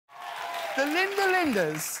The Linda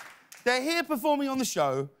Lindas, they're here performing on the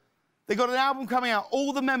show. They got an album coming out.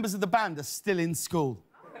 All the members of the band are still in school.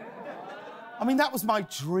 I mean, that was my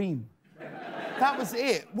dream. That was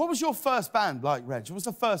it. What was your first band like, Reg? What was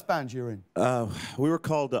the first band you were in? We were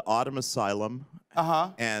called Autumn Asylum.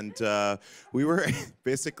 And we were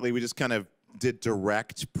basically, we just kind of did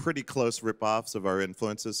direct, pretty close rip-offs of our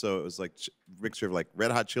influences. So it was like a mixture of like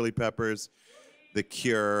Red Hot Chili Peppers, The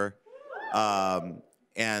Cure,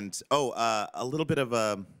 and a little bit of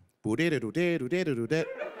In Living Color.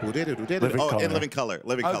 Living Color.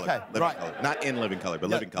 Living Color. Not In Living Color, but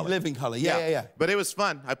Living Color. Living Color, yeah. But it was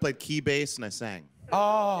fun. I played key bass and I sang.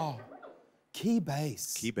 Oh, key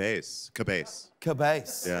bass. Key bass. Cabass.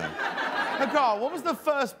 Cabass. Yeah. Hagar, what was the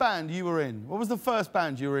first band you were in? What was the first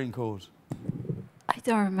band you were in called? I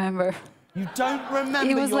don't remember. You don't remember?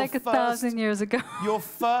 It was like 1,000 years ago. Your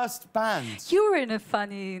first band? You were in a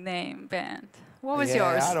funny name band. What was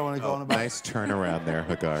yours? I don't want to go on about. Nice turnaround there,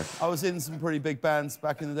 Hagar. I was in some pretty big bands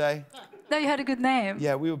back in the day. No, you had a good name.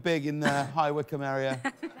 Yeah, we were big in the High Wycombe area.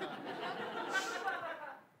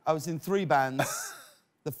 I was in 3 bands.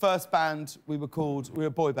 The first band, we were a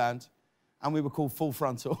boy band, and we were called Full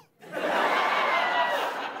Frontal.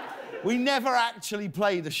 We never actually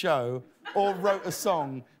played a show or wrote a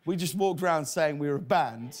song. We just walked around saying we were a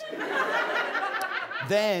band.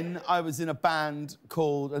 Then I was in a band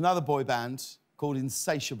called, another boy band, called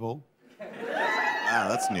Insatiable. Wow,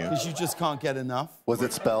 that's new. Because you just can't get enough. Was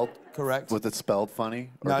it spelled? Correct. Was it spelled funny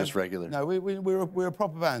or just regular? No, we were a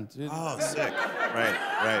proper band. Oh, sick.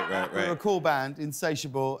 Right. We were a cool band,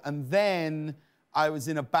 Insatiable, and then I was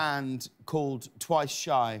in a band called Twice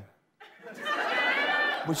Shy,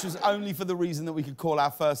 which was only for the reason that we could call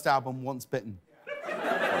our first album Once Bitten.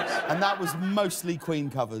 And that was mostly Queen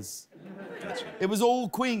covers. Gotcha. It was all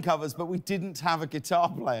Queen covers, but we didn't have a guitar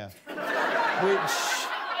player,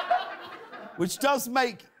 which does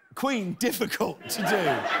make Queen difficult to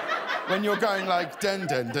do when you're going like dun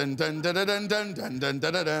dun dun dun dun dun dun dun dun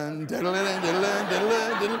dun dun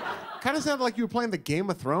dun. Kind of sounded like you were playing the Game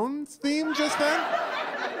of Thrones theme just then.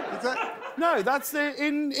 Is that? No, that's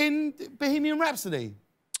in Bohemian Rhapsody.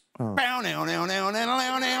 Oh. I'm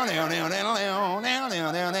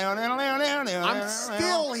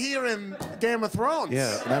still hearing Game of Thrones.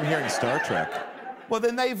 Yeah, and I'm hearing Star Trek. Well,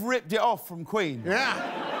 then they've ripped it off from Queen. Yeah.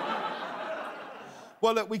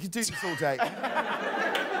 Well, look, we could do this all day.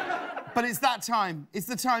 But it's that time. It's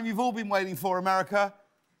the time you've all been waiting for, America.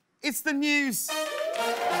 It's the news.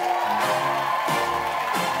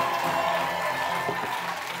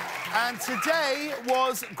 And today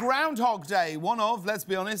was Groundhog Day, one of, let's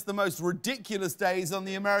be honest, the most ridiculous days on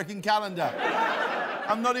the American calendar.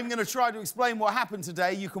 I'm not even going to try to explain what happened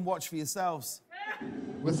today. You can watch for yourselves.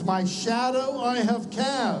 With my shadow I have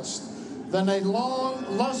cast, then a long,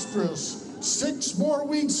 lustrous 6 more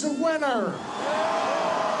weeks of winter.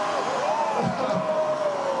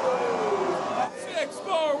 6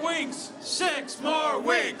 more weeks! 6 more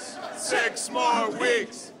weeks! 6 more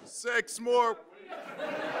weeks! 6 more...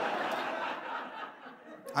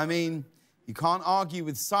 I mean, you can't argue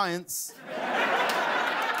with science.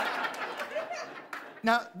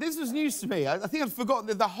 Now, this was news to me. I think I'd forgotten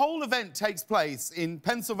that the whole event takes place in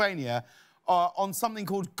Pennsylvania on something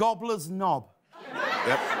called Gobbler's Knob.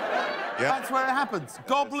 Yep. That's where it happens.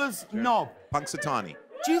 Gobbler's Knob. Punxsutawney.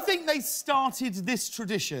 Do you think they started this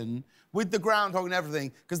tradition with the groundhog and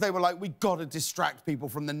everything because they were like, we got to distract people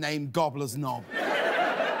from the name Gobbler's Knob?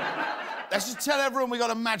 Let's just tell everyone we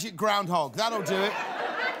got a magic groundhog. That'll do it.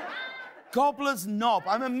 Gobbler's Knob.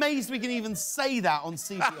 I'm amazed we can even say that on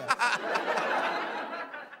CBS.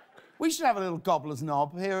 We should have a little Gobbler's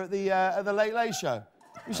Knob here at the Late Late Show.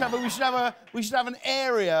 We should have an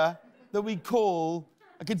area that we call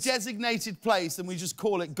like a designated place, and we just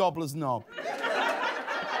call it Gobbler's Knob.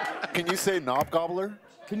 Can you say knob gobbler?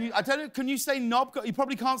 Can you? I don't know. Can you say knob? You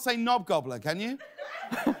probably can't say knob gobbler, can you?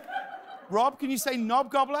 Rob, can you say knob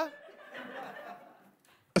gobbler?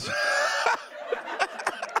 Can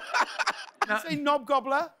you say knob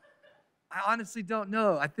gobbler? I honestly don't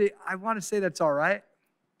know. I want to say that's all right.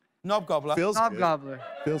 Knob gobbler. Feels Knob good. gobbler.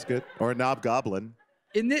 Feels good. Or a knob goblin.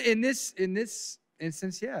 In this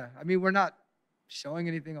instance, yeah. I mean, we're not showing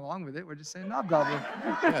anything along with it. We're just saying knob gobbler.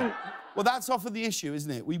 Yeah. Well, that's often the issue,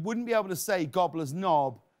 isn't it? We wouldn't be able to say gobbler's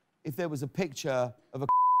knob if there was a picture of a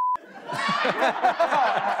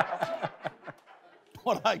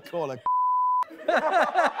what I call a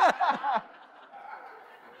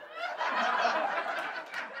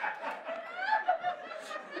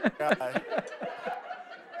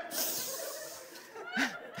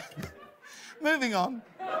Moving on.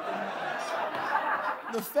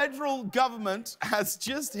 the federal government has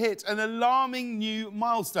just hit an alarming new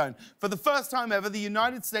milestone. For the first time ever, the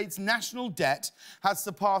United States national debt has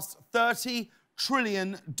surpassed $30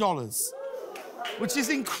 trillion, which is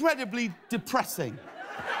incredibly depressing.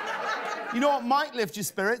 You know what might lift your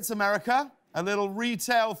spirits, America? A little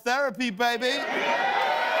retail therapy, baby.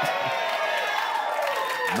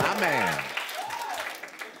 My man.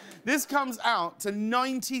 This comes out to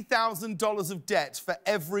 $90,000 of debt for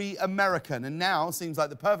every American. And now seems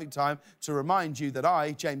like the perfect time to remind you that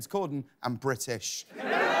I, James Corden, am British.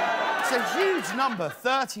 It's a huge number,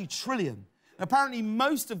 30 trillion. And apparently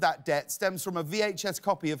most of that debt stems from a VHS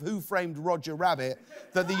copy of Who Framed Roger Rabbit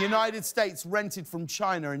that the United States rented from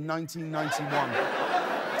China in 1991.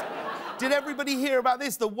 Did everybody hear about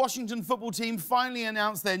this? The Washington football team finally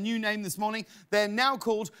announced their new name this morning. They're now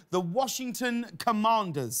called the Washington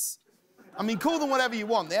Commandos. I mean, call them whatever you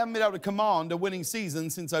want. They haven't been able to command a winning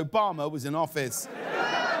season since Obama was in office.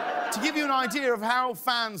 To give you an idea of how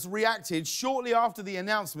fans reacted, shortly after the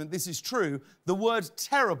announcement, this is true, the word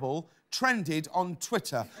terrible trended on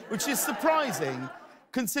Twitter, which is surprising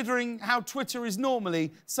considering how Twitter is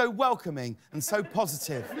normally so welcoming and so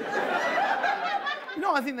positive. You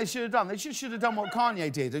know what I think they should have done? They should have done what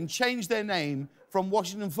Kanye did and changed their name from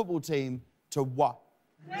Washington football team to what?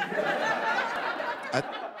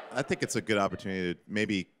 I think it's a good opportunity to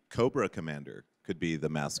maybe Cobra Commander could be the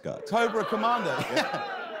mascot. Cobra Commander. Yeah.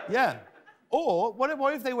 Yeah. Or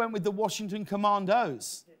what if they went with the Washington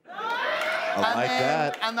Commandos? I like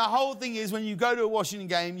that. And the whole thing is when you go to a Washington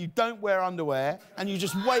game, you don't wear underwear and you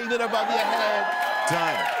just wave it above your head.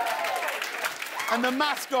 Done. And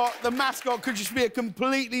the mascot could just be a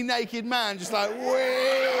completely naked man, just like,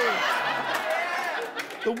 whee!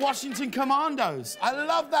 The Washington Commandos. I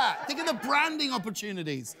love that. Think of the branding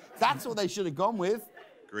opportunities. That's what they should have gone with.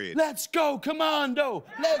 Agreed. Let's go, Commando!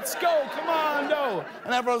 Let's go, Commando!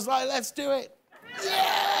 And everyone's like, let's do it.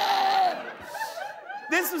 Yeah!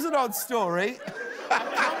 This was an odd story. A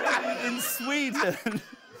company in Sweden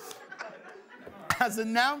has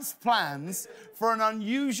announced plans for an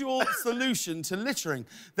unusual solution to littering.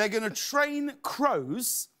 They're going to train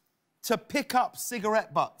crows to pick up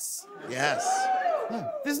cigarette butts. Yes. Yeah.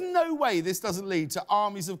 There's no way this doesn't lead to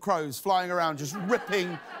armies of crows flying around just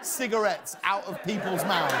ripping cigarettes out of people's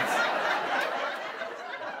mouths.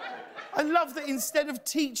 I love that instead of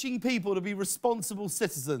teaching people to be responsible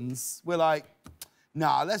citizens, we're like,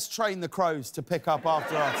 nah, let's train the crows to pick up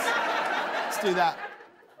after us. Let's do that.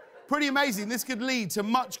 Pretty amazing. This could lead to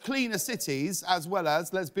much cleaner cities, as well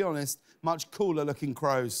as, let's be honest, much cooler looking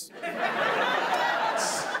crows.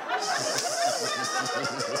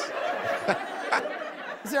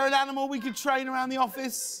 Is there an animal we could train around the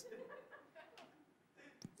office?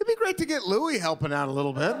 It'd be great to get Louis helping out a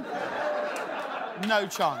little bit. No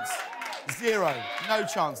chance. Zero. No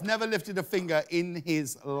chance. Never lifted a finger in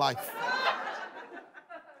his life.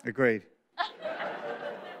 Agreed.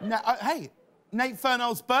 Now, hey, Nate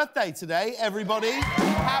Fernald's birthday today, everybody.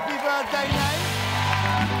 Happy birthday, Nate.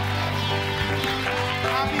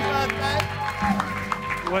 Happy birthday.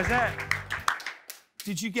 What's that?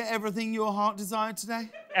 Did you get everything your heart desired today?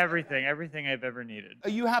 Everything I've ever needed. Are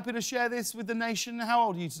you happy to share this with the nation? How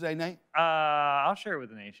old are you today, Nate? I'll share it with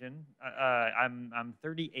the nation. I'm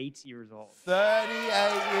 38 years old. 38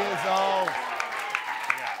 years old.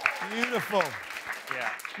 Yeah. Beautiful. Yeah.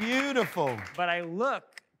 Beautiful. But I look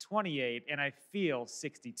 28 and I feel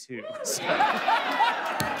 62. So.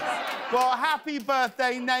 Well, happy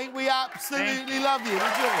birthday, Nate. We absolutely love you.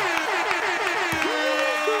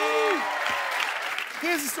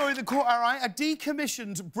 Here's a story that caught our eye. A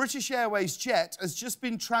decommissioned British Airways jet has just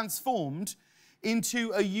been transformed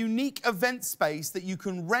into a unique event space that you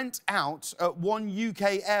can rent out at one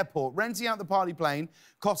UK airport. Renting out the party plane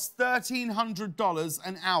costs $1,300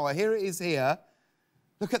 an hour. Here it is here.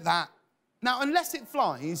 Look at that. Now, unless it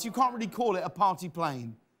flies, you can't really call it a party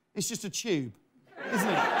plane. It's just a tube, isn't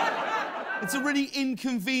it? It's a really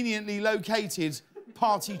inconveniently located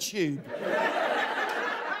party tube.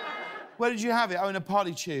 Where did you have it? Oh, in a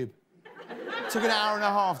party tube. Took an hour and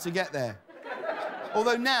a half to get there.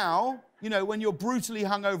 Although now, you know, when you're brutally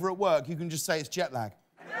hungover at work, you can just say it's jet lag.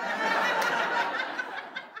 I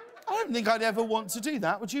don't think I'd ever want to do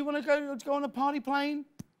that. Would you want to go on a party plane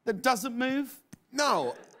that doesn't move?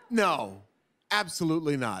 No, no,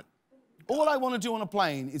 absolutely not. All I want to do on a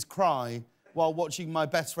plane is cry while watching my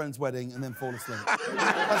best friend's wedding and then fall asleep.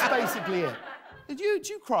 That's basically it. Did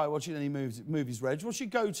you cry watching any movies, Reg? What's your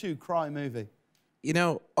go-to cry movie? You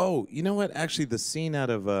know, you know what? Actually, the scene out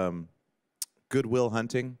of Good Will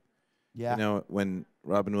Hunting. Yeah. You know, when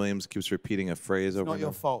Robin Williams keeps repeating a phrase over Not and your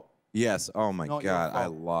over. fault. Yes. Oh my Not your God, I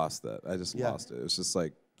fault. lost that. I just lost it. It was just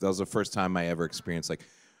like that was the first time I ever experienced like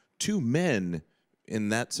two men in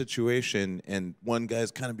that situation, and one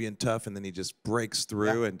guy's kind of being tough, and then he just breaks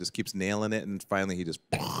through and just keeps nailing it, and finally he just.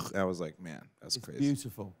 I was like, man, that's crazy.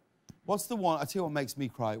 Beautiful. What's the one? I tell you what makes me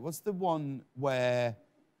cry. What's the one where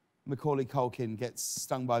Macaulay Culkin gets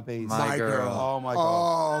stung by bees? My Girl. Oh my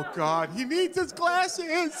God. Oh God, he needs his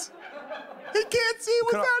glasses. He can't see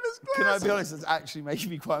without his glasses. Can I be honest? It's actually making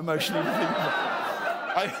me quite emotional to think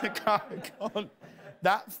about. I can't.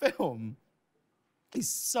 That film is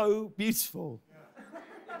so beautiful.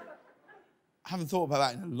 I haven't thought about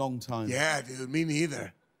that in a long time. Yeah, dude, me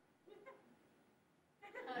neither.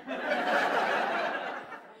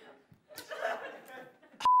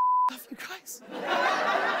 Love you guys.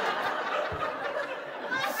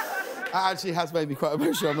 That actually has made me quite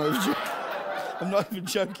emotional. I'm not even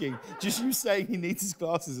joking. Just you saying he needs his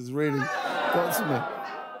glasses has really got to me.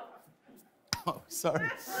 Oh, sorry.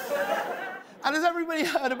 And has everybody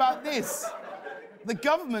heard about this? The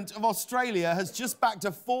government of Australia has just backed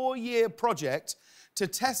a 4-year project to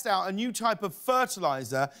test out a new type of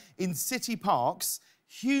fertilizer in city parks,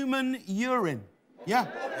 human urine. Yeah.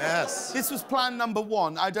 Yes. This was plan number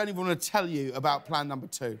 1. I don't even want to tell you about plan number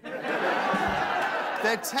 2.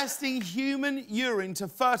 They're testing human urine to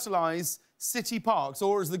fertilize city parks,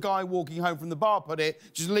 or as the guy walking home from the bar put it,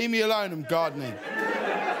 just leave me alone, I'm gardening.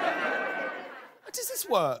 How does this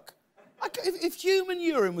work? If human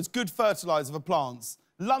urine was good fertilizer for plants,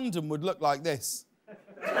 London would look like this.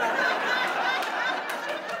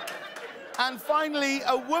 And finally,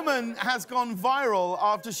 a woman has gone viral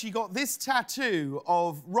after she got this tattoo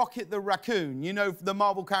of Rocket the Raccoon, you know, the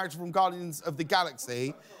Marvel character from Guardians of the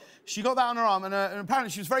Galaxy. She got that on her arm, and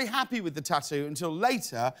apparently she was very happy with the tattoo until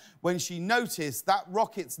later, when she noticed that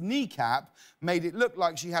Rocket's kneecap made it look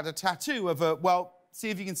like she had a tattoo of a, well,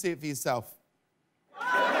 see if you can see it for yourself.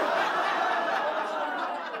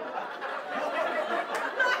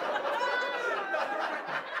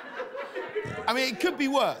 I mean, it could be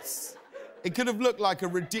worse. It could have looked like a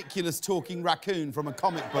ridiculous talking raccoon from a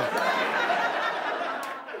comic book.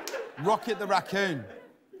 Rocket the Raccoon.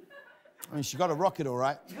 I mean, she got a rocket, all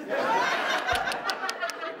right.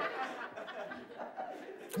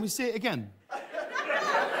 Can we see it again?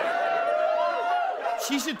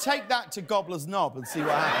 She should take that to Gobbler's Knob and see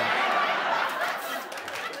what happens.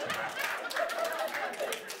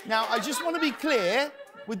 Now, I just want to be clear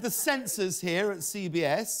with the censors here at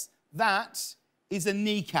CBS, that is a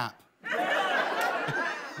kneecap.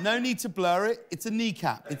 No need to blur it, it's a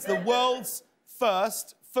kneecap. It's the world's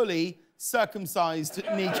first fully circumcised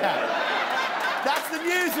kneecap. That's the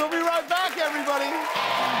news. We'll be right back, everybody.